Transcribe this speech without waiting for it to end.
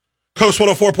Coast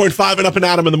 104.5 and Up and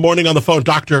Adam in the morning on the phone.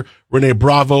 Dr. Renee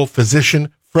Bravo,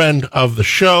 physician, friend of the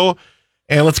show.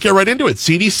 And let's get right into it.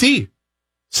 CDC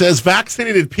says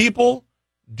vaccinated people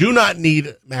do not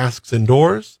need masks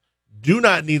indoors, do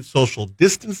not need social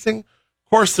distancing. Of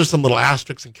course, there's some little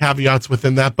asterisks and caveats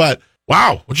within that, but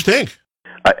wow, what'd you think?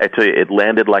 I tell you, it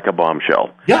landed like a bombshell.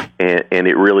 Yeah. And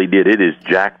it really did. It is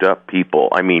jacked up people.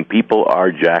 I mean, people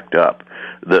are jacked up.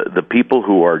 The people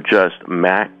who are just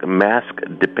mask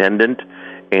dependent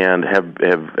and have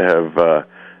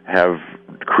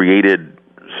created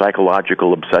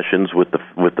psychological obsessions with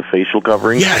the facial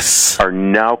covering, yes, are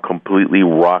now completely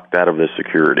rocked out of the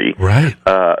security. Right.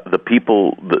 The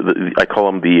people, I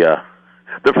call them the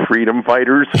freedom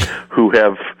fighters who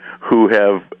have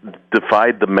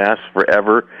defied the mask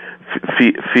forever,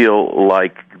 feel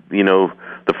like, you know,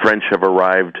 the French have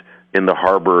arrived in the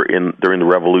harbor during the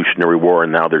Revolutionary War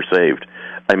and now they're saved.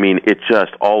 I mean, it's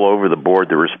just all over the board,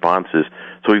 the responses.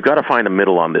 So we've got to find a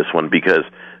middle on this one because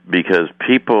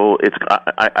people,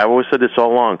 I always said this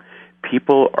all along,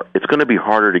 it's going to be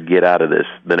harder to get out of this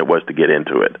than it was to get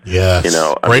into it. Yes. You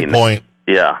know, Great point.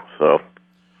 Yeah. So.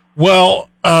 Well,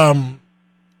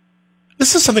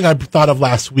 this is something I thought of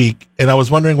last week, and I was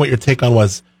wondering what your take on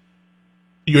was.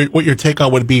 What your take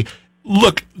on would be.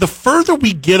 Look, the further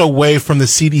we get away from the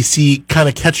CDC kind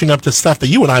of catching up to stuff that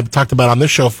you and I have talked about on this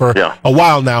show for a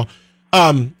while now,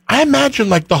 I imagine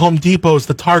like the Home Depots,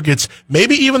 the Targets,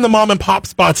 maybe even the mom and pop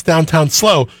spots downtown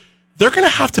slow, they're going to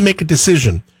have to make a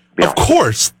decision. Yeah. Of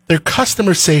course, their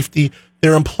customer safety,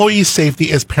 their employee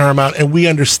safety is paramount, and we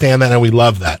understand that and we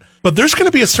love that. But there's going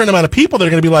to be a certain amount of people that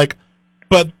are going to be like,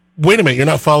 but wait a minute, you're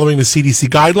not following the CDC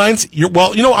guidelines?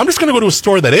 I'm just going to go to a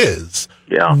store that is.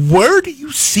 Yeah. Where do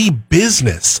you see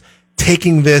business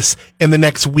taking this in the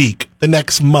next week, the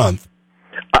next month?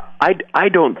 I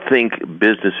don't think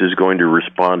business is going to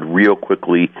respond real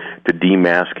quickly to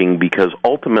demasking because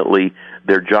ultimately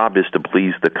their job is to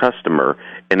please the customer.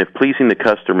 And if pleasing the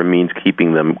customer means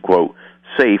keeping them, quote,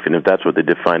 safe, and if that's what they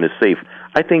define as safe,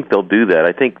 I think they'll do that.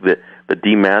 I think that the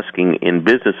demasking in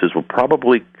businesses will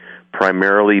probably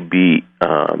primarily be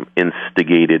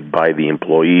instigated by the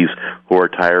employees who are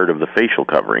tired of the facial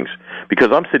coverings. Because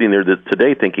I'm sitting there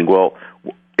today thinking, well,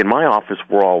 in my office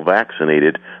we're all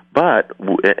vaccinated, but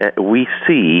we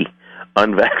see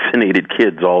unvaccinated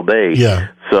kids all day. Yeah.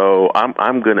 So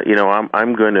I'm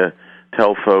gonna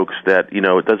tell folks that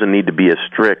it doesn't need to be as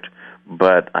strict,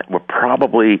 but we're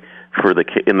probably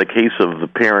in the case of the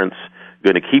parents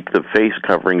going to keep the face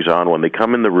coverings on when they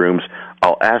come in the rooms.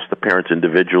 I'll ask the parents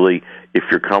individually if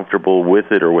you're comfortable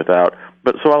with it or without,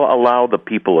 but so I'll allow the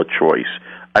people a choice.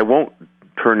 I won't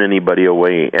turn anybody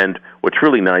away, and what's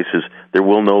really nice is there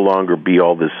will no longer be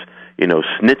all this,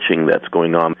 snitching that's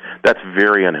going on. That's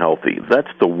very unhealthy. That's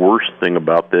the worst thing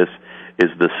about this is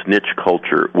the snitch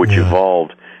culture, which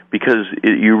evolved because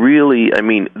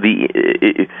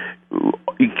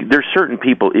there's certain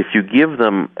people, if you give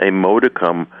them a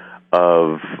modicum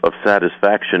of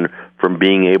satisfaction from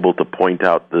being able to point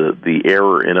out the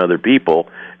error in other people,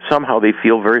 somehow they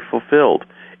feel very fulfilled.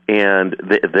 And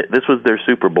this was their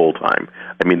Super Bowl time.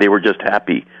 I mean, they were just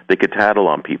happy. They could tattle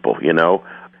on people,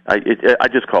 I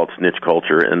just call it snitch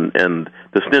culture, and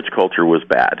the snitch culture was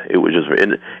bad. It was just,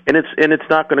 and it's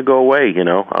not going to go away,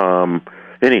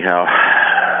 Anyhow.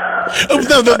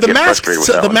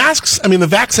 The masks, I mean, the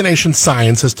vaccination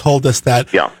science has told us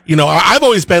that, I've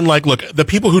always been like, look, the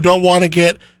people who don't want to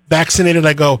get vaccinated,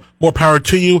 I go, more power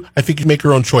to you. I think you make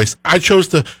your own choice. I chose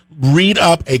to read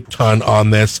up a ton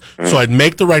on this so I'd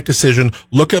make the right decision,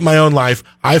 look at my own life.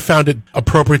 I found it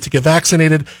appropriate to get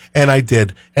vaccinated, and I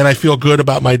did. And I feel good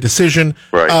about my decision.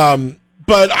 Right.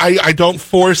 But I don't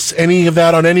force any of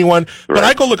that on anyone. Right. But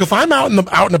I go, look, if I'm out and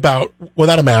about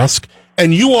without a mask,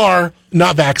 and you are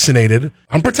not vaccinated,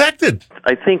 I'm protected.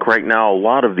 I think right now a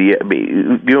lot of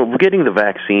getting the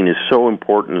vaccine is so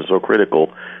important and so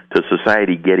critical to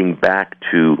society getting back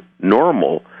to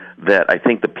normal that I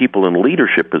think the people in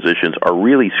leadership positions are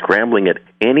really scrambling at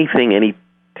any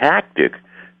tactic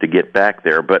to get back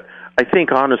there. But I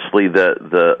think honestly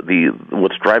the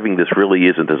what's driving this really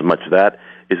isn't as much that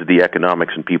is the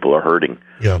economics, and people are hurting.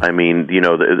 Yeah. I mean,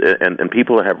 and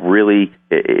people have really,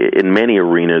 in many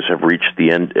arenas, have reached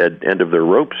the end of their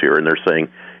ropes here, and they're saying,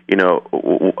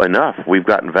 enough. We've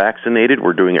gotten vaccinated.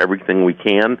 We're doing everything we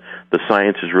can. The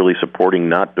science is really supporting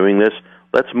not doing this.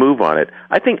 Let's move on it.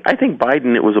 I think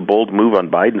Biden, it was a bold move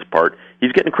on Biden's part.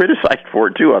 He's getting criticized for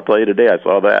it too. I'll tell you today, I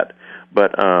saw that.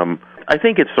 But I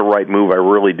think it's the right move. I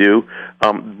really do.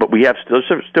 But we have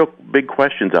still big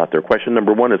questions out there. Question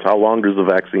number one is, how long does the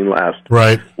vaccine last?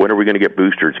 Right. When are we going to get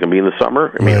boosters? It's going to be in the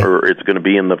summer, or it's going to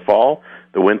be in the fall.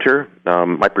 the winter,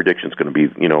 my prediction is going to be,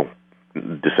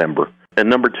 December. And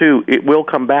number two, it will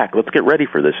come back. Let's get ready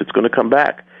for this. It's going to come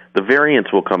back. The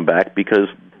variants will come back because,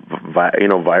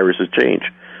 viruses change.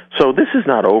 So this is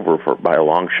not over by a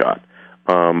long shot.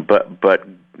 But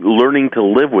learning to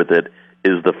live with it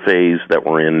is the phase that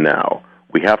we're in now.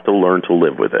 We have to learn to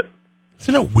live with it.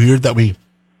 Isn't it weird that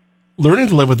learning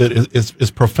to live with it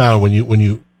is profound when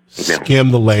you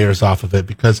skim the layers off of it,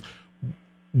 because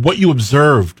what you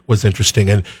observed was interesting.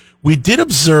 And we did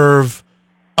observe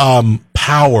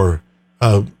power,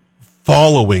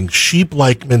 following,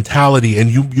 sheep-like mentality.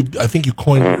 And I think you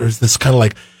coined there's this kind of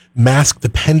like mask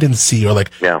dependency, or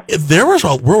there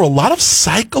were a lot of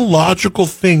psychological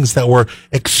things that were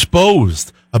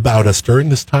exposed about us during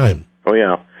this time. Oh,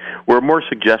 yeah. We're more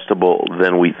suggestible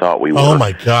than we thought we were. Oh,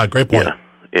 my God. Great point.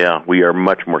 Yeah, we are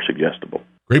much more suggestible.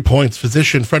 Great points.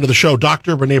 Physician, friend of the show,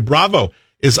 Dr. Renee Bravo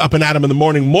is Up and Adam in the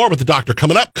morning. More with the doctor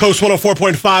coming up. Coast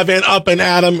 104.5 and Up and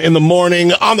Adam in the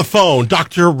morning. On the phone,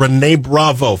 Dr. Renee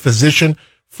Bravo, physician,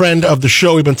 friend of the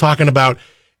show. We've been talking about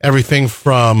everything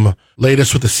from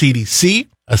latest with the CDC,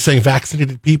 saying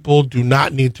vaccinated people do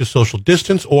not need to social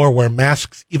distance or wear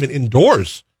masks even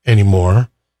indoors anymore.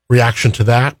 Reaction to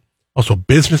that. Also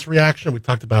business reaction. We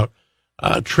talked about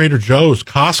Trader Joe's,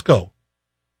 Costco,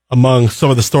 among some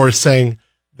of the stores saying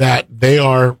that they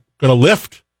are going to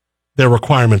lift their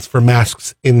requirements for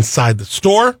masks inside the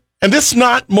store. And this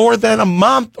not more than a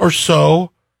month or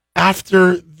so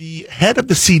after the head of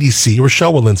the CDC,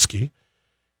 Rochelle Walensky,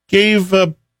 gave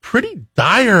a pretty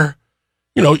dire,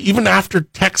 even after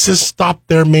Texas stopped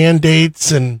their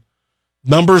mandates and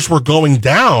numbers were going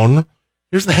down,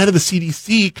 here's the head of the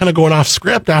CDC kind of going off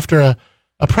script after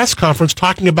a press conference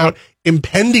talking about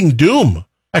impending doom.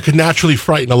 That could naturally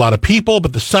frighten a lot of people,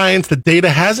 but the science, the data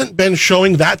hasn't been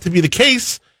showing that to be the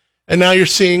case. And now you're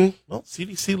seeing,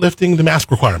 CDC lifting the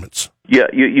mask requirements. Yeah,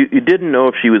 you didn't know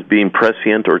if she was being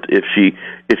prescient or if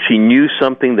she knew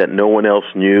something that no one else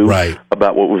knew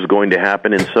about what was going to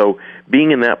happen. And so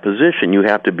being in that position, you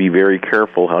have to be very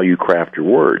careful how you craft your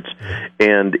words.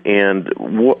 And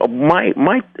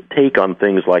my take on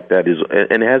things like that is,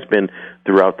 and has been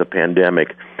throughout the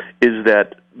pandemic, is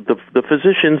that the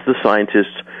physicians, the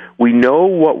scientists, we know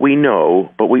what we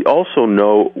know, but we also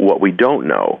know what we don't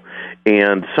know.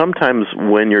 And sometimes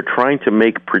when you're trying to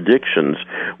make predictions,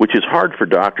 which is hard for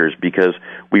doctors because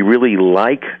we really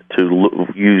like to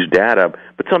use data,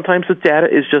 but sometimes the data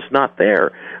is just not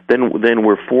there, then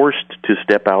we're forced to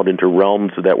step out into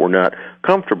realms that we're not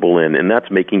comfortable in, and that's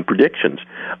making predictions.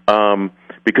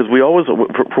 Because we always,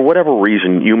 for whatever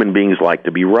reason, human beings like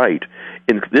to be right.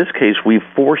 In this case, we've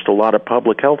forced a lot of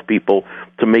public health people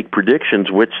to make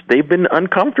predictions which they've been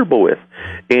uncomfortable with.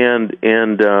 And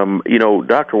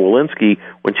Dr. Walensky,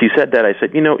 when she said that, I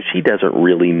said, she doesn't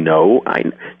really know.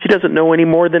 She doesn't know any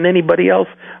more than anybody else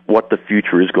what the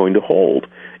future is going to hold.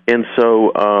 And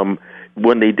so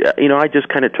when they, I just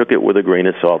kind of took it with a grain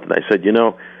of salt, and I said,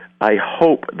 I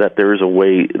hope that there is a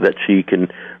way that she can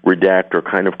redact or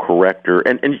kind of correct her.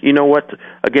 And you know what?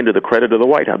 Again, to the credit of the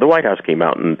White House came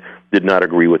out and did not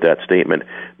agree with that statement.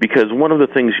 Because one of the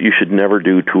things you should never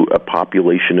do to a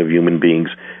population of human beings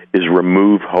is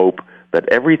remove hope that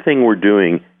everything we're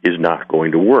doing is not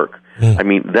going to work. I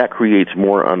mean, that creates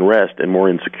more unrest and more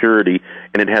insecurity,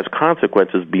 and it has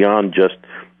consequences beyond just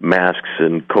masks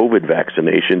and COVID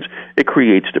vaccinations. It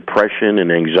creates depression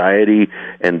and anxiety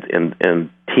and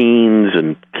teens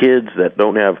and kids that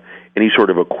don't have any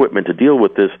sort of equipment to deal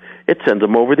with this. It sends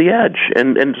them over the edge,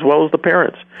 and as well as the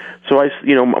parents. So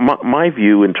my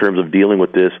view in terms of dealing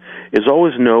with this is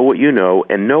always know what you know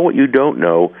and know what you don't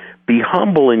know. Be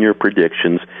humble in your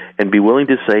predictions and be willing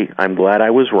to say, I'm glad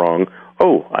I was wrong.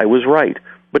 Oh, I was right.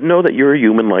 But know that you're a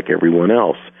human like everyone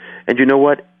else. And you know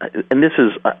what? And this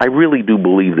is, I really do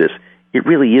believe this. It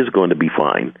really is going to be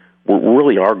fine. We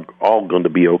really are all going to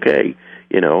be okay,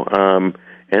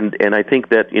 And I think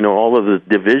that, all of the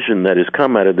division that has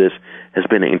come out of this has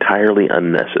been entirely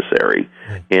unnecessary.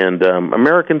 And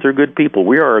Americans are good people.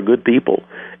 We are a good people.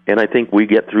 And I think we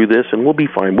get through this and we'll be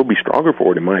fine. We'll be stronger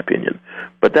for it, in my opinion.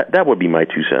 But that would be my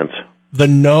 2 cents. The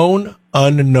known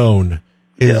unknown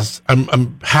is,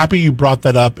 I'm happy you brought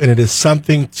that up, and it is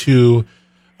something to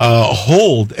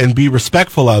hold and be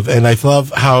respectful of. And I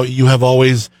love how you have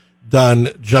always done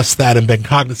just that and been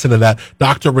cognizant of that.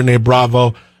 Dr. Renee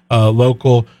Bravo,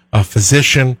 local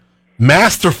physician,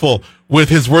 masterful with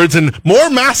his words, and more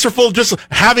masterful just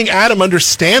having Adam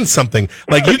understand something.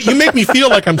 Like you make me feel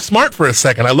like I'm smart for a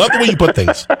second. I love the way you put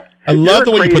things. I love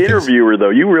the way you put things. You're a great interviewer, though.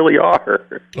 You really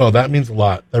are. Oh, that means a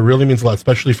lot. That really means a lot,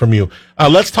 especially from you.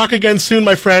 Let's talk again soon,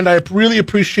 my friend. I really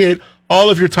appreciate all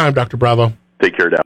of your time, Dr. Bravo. Take care, Dad.